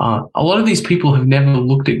 a lot of these people have never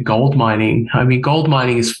looked at gold mining. I mean, gold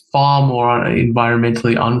mining is far more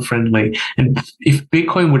environmentally unfriendly, and if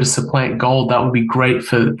Bitcoin were to supplant gold, that would be great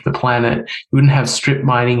for the planet. You wouldn't have strip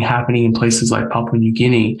mining happening in places like Papua New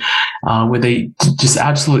Guinea, where they just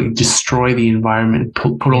absolutely destroy the environment,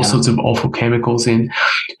 put all sorts of awful chemicals in.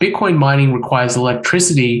 Bitcoin mining requires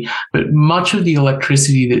electricity, but much of the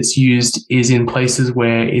electricity that's used is in places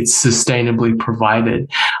where it's sustainably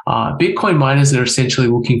provided. Bitcoin miners are essentially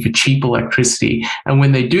looking for cheap electricity. And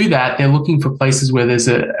when they do that, they're looking for places where there's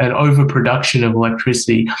an overproduction of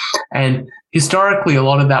electricity. And historically, a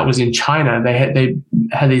lot of that was in China. They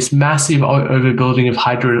had this massive overbuilding of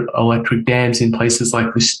hydroelectric dams in places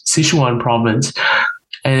like the Sichuan province.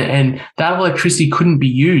 And that electricity couldn't be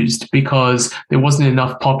used because there wasn't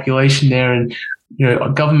enough population there. And,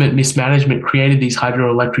 government mismanagement created these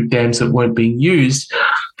hydroelectric dams that weren't being used.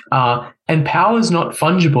 And power is not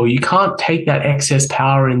fungible. You can't take that excess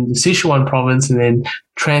power in the Sichuan province and then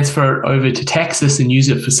transfer it over to Texas and use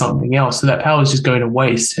it for something else. So that power is just going to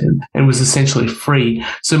waste and was essentially free.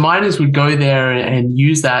 So miners would go there and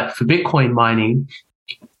use that for Bitcoin mining.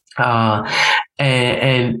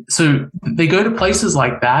 And so they go to places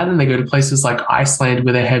like that, and they go to places like Iceland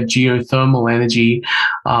where they have geothermal energy.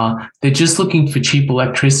 They're just looking for cheap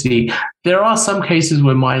electricity. There are some cases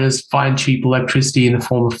where miners find cheap electricity in the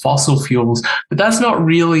form of fossil fuels, but that's not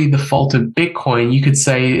really the fault of Bitcoin. You could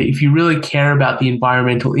say if you really care about the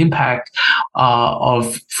environmental impact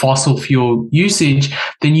of fossil fuel usage,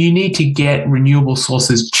 then you need to get renewable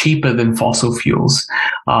sources cheaper than fossil fuels.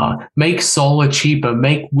 Make solar cheaper,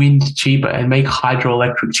 make wind cheaper, and make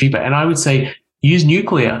hydroelectric cheaper. And I would say use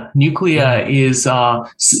nuclear. Nuclear is a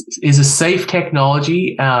safe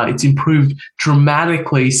technology. It's improved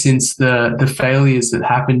dramatically since the failures that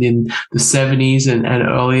happened in the 70s and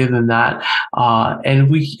earlier than that. And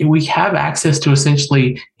we have access to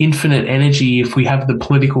essentially infinite energy if we have the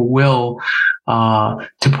political will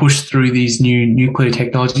to push through these new nuclear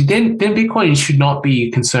technology. Then Bitcoin should not be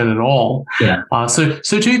a concern at all. Yeah. So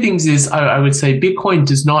two things is I would say Bitcoin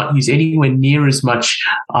does not use anywhere near as much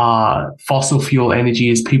fossil fuel energy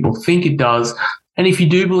as people think it does. And if you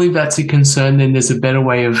do believe that's a concern, then there's a better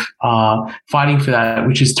way of fighting for that,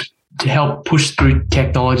 which is to help push through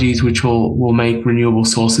technologies which will make renewable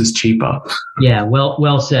sources cheaper. Yeah,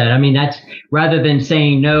 well said. I mean, that's rather than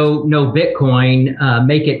saying no Bitcoin,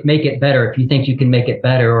 make it better. If you think you can make it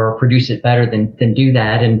better or produce it better, then do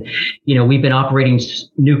that. And we've been operating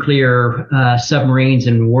nuclear submarines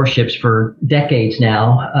and warships for decades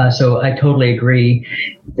now, so I totally agree.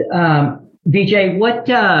 Vijay, what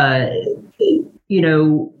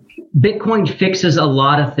Bitcoin fixes a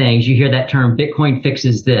lot of things. You hear that term, Bitcoin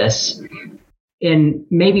fixes this. And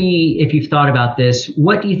maybe if you've thought about this,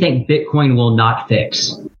 what do you think Bitcoin will not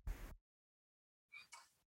fix?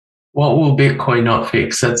 What will Bitcoin not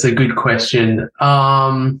fix? That's a good question.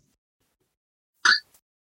 The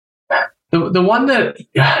one that,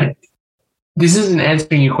 this isn't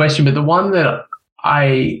answering your question, but the one that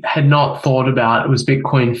I had not thought about was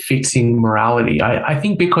Bitcoin fixing morality. I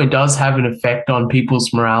think Bitcoin does have an effect on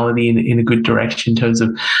people's morality in a good direction in terms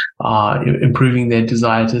of improving their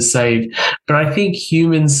desire to save. But I think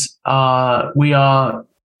humans, we are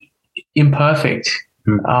imperfect.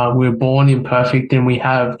 We're born imperfect, and we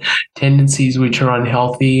have tendencies which are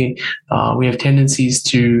unhealthy. We have tendencies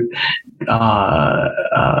to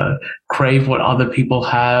crave what other people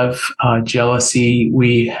have, jealousy.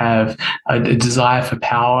 We have a desire for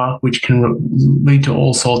power, which can lead to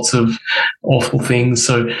all sorts of awful things.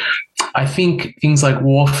 So I think things like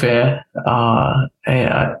warfare are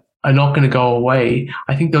not going to go away.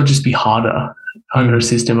 I think they'll just be harder under a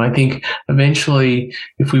system. I think eventually,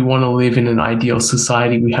 if we want to live in an ideal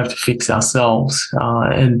society, we have to fix ourselves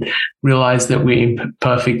and realize that we're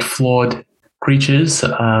imperfect, flawed creatures.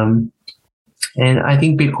 And I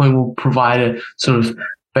think Bitcoin will provide a sort of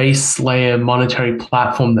base layer monetary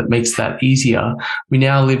platform that makes that easier. We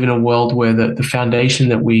now live in a world where the foundation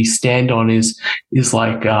that we stand on is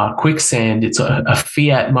like quicksand. It's a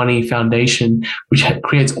fiat money foundation, which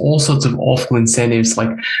creates all sorts of awful incentives,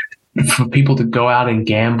 like for people to go out and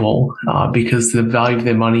gamble because the value of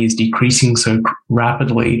their money is decreasing so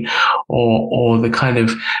rapidly, or the kind of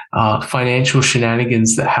financial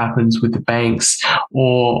shenanigans that happens with the banks,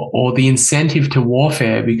 or the incentive to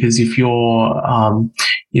warfare, because if you're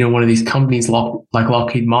one of these companies like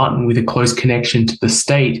Lockheed Martin with a close connection to the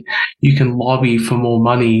state, you can lobby for more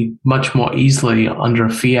money much more easily under a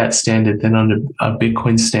fiat standard than under a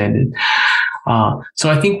Bitcoin standard. So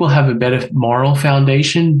I think we'll have a better moral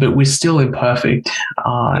foundation, but we're still imperfect.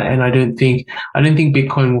 And I don't think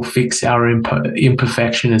Bitcoin will fix our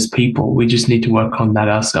imperfection as people. We just need to work on that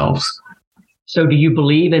ourselves. So do you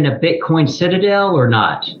believe in a Bitcoin citadel or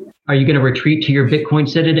not? Are you going to retreat to your Bitcoin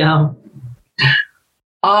citadel?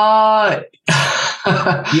 Do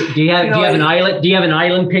you have an island? Do you have an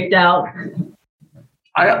island picked out?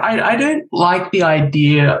 I don't like the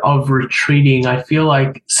idea of retreating. I feel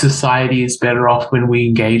like society is better off when we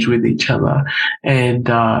engage with each other. And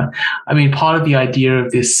part of the idea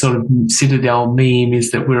of this sort of citadel meme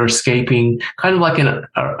is that we're escaping, kind of like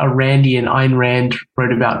a Randy and Ayn Rand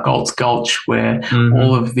wrote about Galt's Gulch, where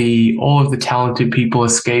all of the talented people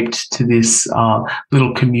escaped to this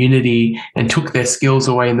little community and took their skills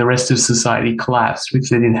away, and the rest of society collapsed because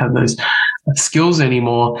they didn't have those skills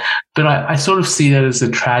anymore. But I sort of see that as a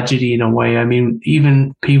tragedy in a way. I mean,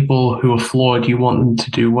 even people who are flawed, you want them to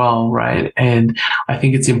do well, right? And I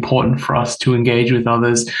think it's important for us to engage with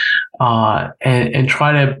others and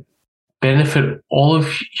try to benefit all of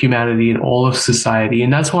humanity and all of society.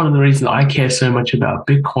 And that's one of the reasons I care so much about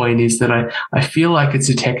Bitcoin, is that I feel like it's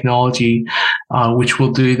a technology which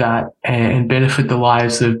will do that and benefit the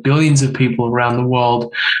lives of billions of people around the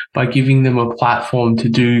world by giving them a platform to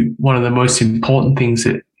do one of the most important things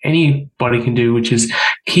that anybody can do, which is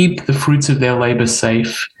keep the fruits of their labor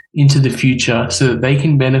safe into the future so that they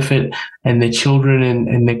can benefit and their children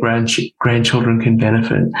and their grandchildren can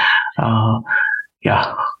benefit.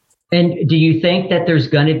 Yeah. And do you think that there's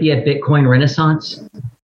going to be a Bitcoin renaissance?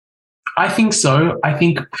 I think so. I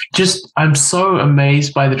think I'm so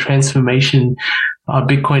amazed by the transformation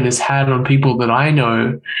Bitcoin has had on people that I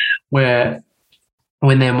know, where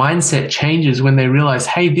when their mindset changes, when they realize,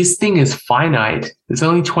 hey, this thing is finite. There's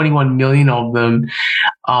only 21 million of them,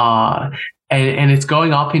 and it's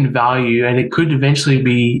going up in value, and it could eventually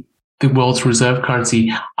be the world's reserve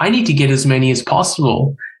currency. I need to get as many as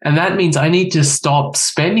possible. And that means I need to stop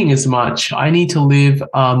spending as much. I need to live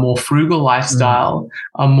a more frugal lifestyle,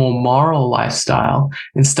 a more moral lifestyle,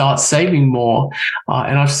 and start saving more.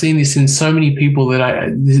 And I've seen this in so many people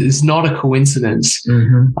that it's not a coincidence.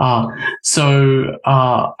 So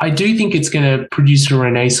I do think it's going to produce a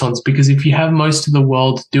renaissance, because if you have most of the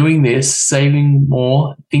world doing this, saving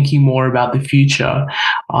more, thinking more about the future,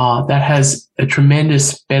 that has a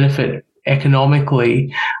tremendous benefit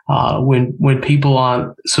economically when people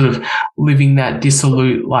aren't sort of living that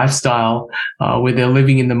dissolute lifestyle where they're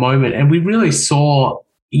living in the moment. And we really saw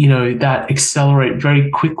that accelerate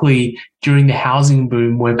very quickly during the housing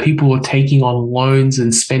boom, where people were taking on loans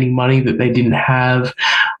and spending money that they didn't have,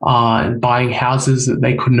 and buying houses that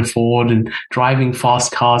they couldn't afford and driving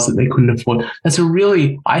fast cars that they couldn't afford. That's a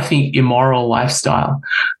really, I think, immoral lifestyle.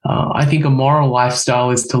 I think a moral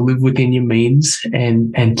lifestyle is to live within your means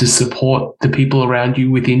and to support the people around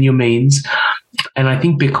you within your means. And I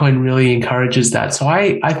think Bitcoin really encourages that. So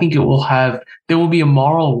I think there will be a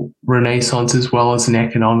moral renaissance as well as an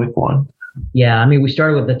economic one. Yeah, I mean, we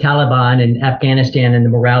started with the Taliban and Afghanistan and the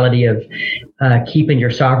morality of keeping your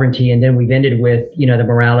sovereignty, and then we've ended with the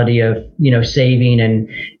morality of saving and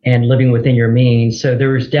living within your means. So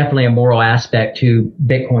there is definitely a moral aspect to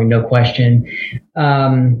Bitcoin, no question.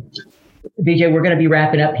 Vijay, we're going to be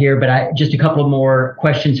wrapping up here, but just a couple more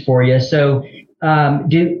questions for you. So,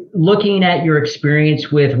 looking at your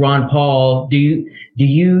experience with Ron Paul, do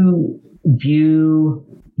you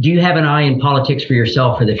have an eye in politics for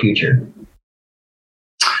yourself for the future?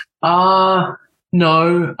 No,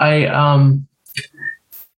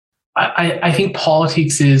 I think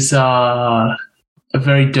politics is a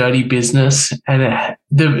very dirty business, and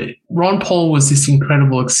Ron Paul was this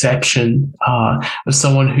incredible exception of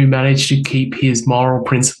someone who managed to keep his moral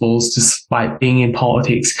principles despite being in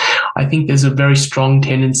politics. I think there's a very strong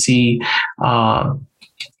tendency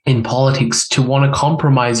in politics to want to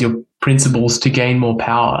compromise your principles to gain more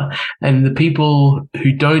power. And the people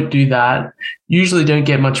who don't do that usually don't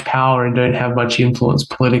get much power and don't have much influence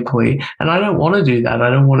politically. And I don't want to do that. I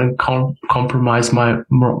don't want to compromise my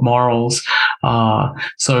morals.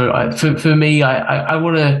 So for me, I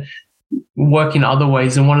want to work in other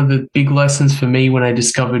ways. And one of the big lessons for me when I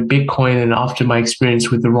discovered Bitcoin and after my experience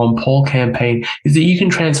with the Ron Paul campaign is that you can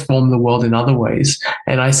transform the world in other ways.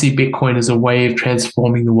 And I see Bitcoin as a way of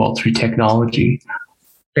transforming the world through technology.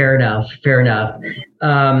 Fair enough.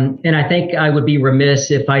 And I think I would be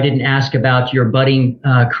remiss if I didn't ask about your budding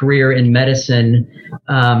career in medicine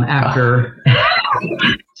after.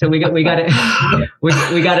 So we got to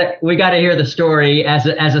hear the story. As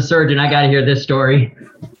a surgeon, I got to hear this story.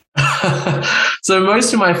 So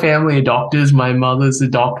most of my family are doctors. My mother's a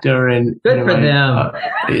doctor, and good for them.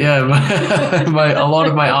 A lot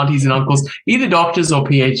of my aunties and uncles, either doctors or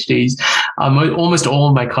PhDs. Almost all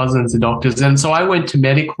of my cousins are doctors, and so I went to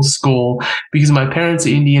medical school because my parents are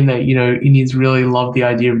Indian. That Indians really love the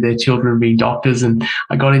idea of their children being doctors, and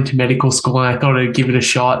I got into medical school, and I thought I'd give it a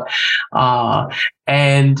shot.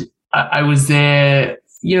 And I was there,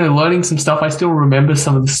 learning some stuff. I still remember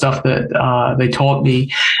some of the stuff that they taught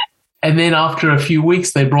me. And then after a few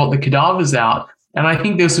weeks, they brought the cadavers out. And I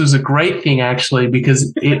think this was a great thing, actually,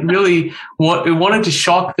 because it really wanted to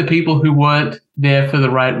shock the people who weren't there for the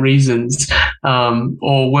right reasons,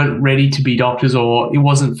 or weren't ready to be doctors, or it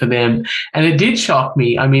wasn't for them. And it did shock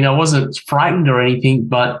me. I mean, I wasn't frightened or anything,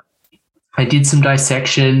 but I did some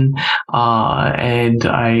dissection, and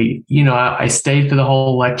I stayed for the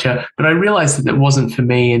whole lecture, but I realized that it wasn't for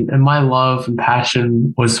me. And my love and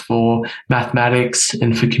passion was for mathematics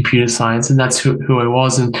and for computer science. And that's who I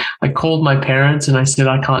was. And I called my parents and I said,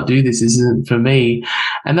 I can't do this. This isn't for me.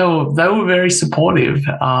 And they were very supportive.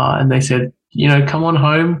 And they said, come on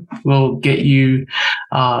home. We'll get you,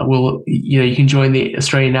 you can join the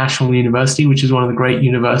Australian National University, which is one of the great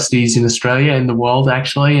universities in Australia and the world,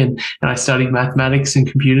 actually. And I studied mathematics and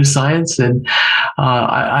computer science. And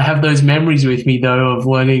I have those memories with me, though, of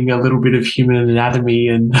learning a little bit of human anatomy.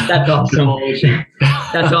 And that's awesome.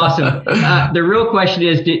 That's awesome. The real question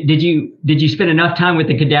is, did you spend enough time with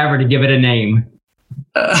the cadaver to give it a name?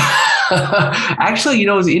 Actually,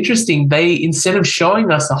 it was interesting. They, instead of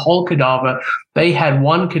showing us a whole cadaver, they had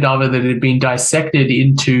one cadaver that had been dissected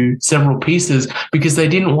into several pieces because they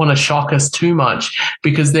didn't want to shock us too much,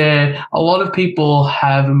 because a lot of people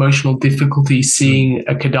have emotional difficulty seeing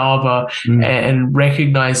a cadaver and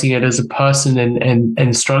recognizing it as a person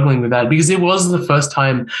and struggling with that, because it was the first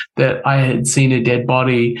time that I had seen a dead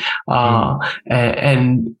body.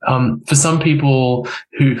 And for some people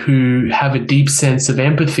who have a deep sense of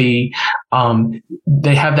empathy,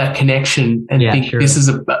 they have that connection and think, sure, this is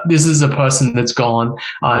a person that's gone.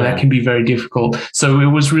 That can be very difficult. So it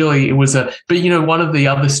was but one of the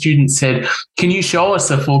other students said, can you show us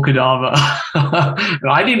a full cadaver?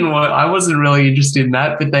 I wasn't really interested in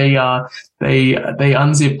that, but they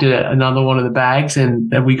unzipped another one of the bags,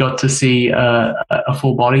 and we got to see a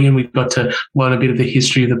full body, and we got to learn a bit of the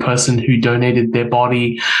history of the person who donated their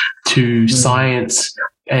body to science.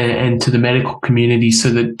 and to the medical community so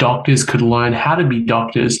that doctors could learn how to be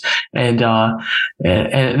doctors. And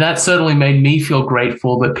that certainly made me feel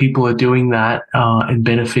grateful that people are doing that and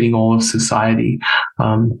benefiting all of society.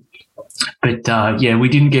 But we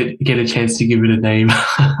didn't get a chance to give it a name.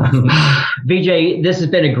 Vijay, this has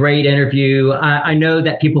been a great interview. I know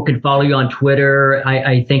that people can follow you on Twitter.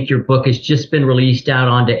 I think your book has just been released out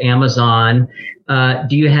onto Amazon.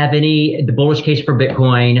 Do you have The Bullish Case for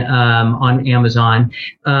Bitcoin on Amazon?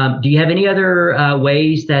 Do you have any other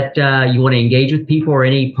ways that you want to engage with people, or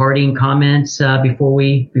any parting comments before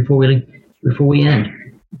we end?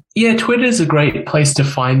 Yeah, Twitter is a great place to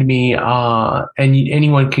find me, and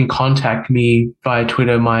anyone can contact me via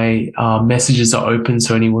Twitter. My messages are open,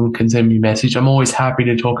 so anyone can send me a message. I'm always happy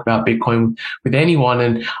to talk about Bitcoin with anyone,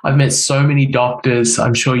 and I've met so many doctors.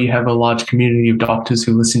 I'm sure you have a large community of doctors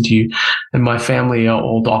who listen to you, and my family are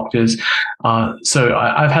all doctors. So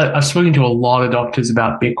I've spoken to a lot of doctors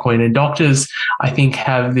about Bitcoin, and doctors, I think,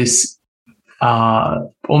 have this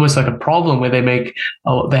almost like a problem where they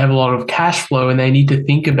have a lot of cash flow and they need to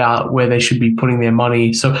think about where they should be putting their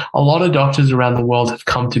money. So a lot of doctors around the world have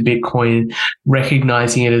come to Bitcoin,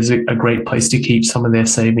 recognizing it as a great place to keep some of their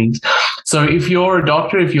savings. So if you're a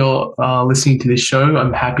doctor, if you're listening to this show,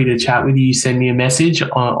 I'm happy to chat with you. Send me a message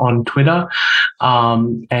on Twitter.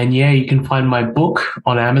 And you can find my book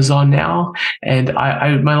on Amazon now. And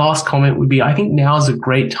my last comment would be, I think now is a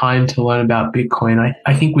great time to learn about Bitcoin.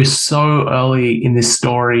 I think we're so early in this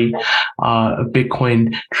story of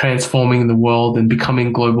Bitcoin transforming the world and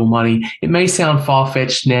becoming global money. It may sound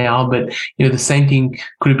far-fetched now, but the same thing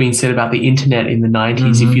could have been said about the internet in the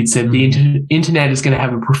 90s. If you'd said the internet is going to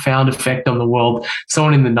have a profound effect on the world,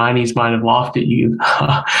 someone in the 90s might have laughed at you.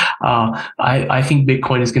 I think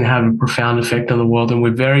Bitcoin is going to have a profound effect on the world, and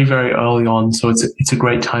we're very, very early on, so it's a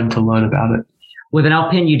great time to learn about it. Well, then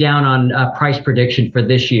I'll pin you down on a price prediction for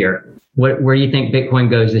this year. Where do you think Bitcoin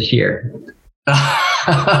goes this year?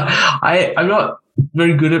 I'm not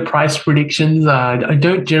very good at price predictions. I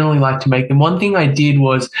don't generally like to make them. One thing I did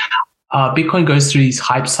was Bitcoin goes through these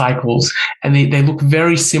hype cycles, and they look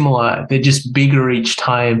very similar. They're just bigger each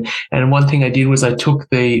time. And one thing I did was I took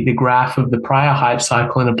the graph of the prior hype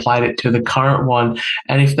cycle and applied it to the current one.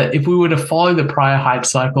 And if we were to follow the prior hype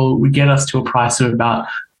cycle, it would get us to a price of about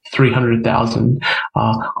 300,000.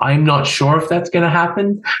 I'm not sure if that's going to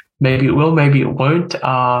happen. Maybe it will, maybe it won't.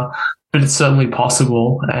 But it's certainly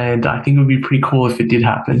possible, and I think it would be pretty cool if it did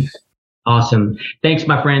happen. Awesome. Thanks,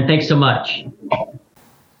 my friend. Thanks so much.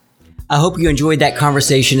 I hope you enjoyed that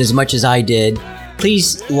conversation as much as I did.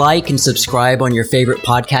 Please like and subscribe on your favorite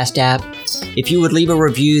podcast app. If you would leave a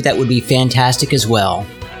review, that would be fantastic as well.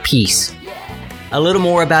 Peace. A little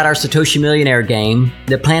more about our Satoshi Millionaire game.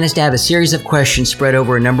 The plan is to have a series of questions spread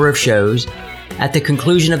over a number of shows. At the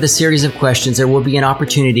conclusion of the series of questions, there will be an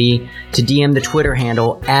opportunity to DM the Twitter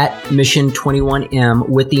handle @Mission21M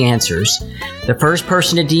with the answers. The first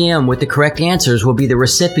person to DM with the correct answers will be the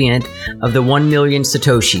recipient of the 1 million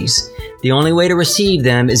Satoshis. The only way to receive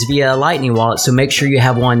them is via a Lightning wallet, so make sure you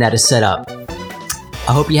have one that is set up.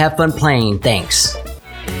 I hope you have fun playing. Thanks.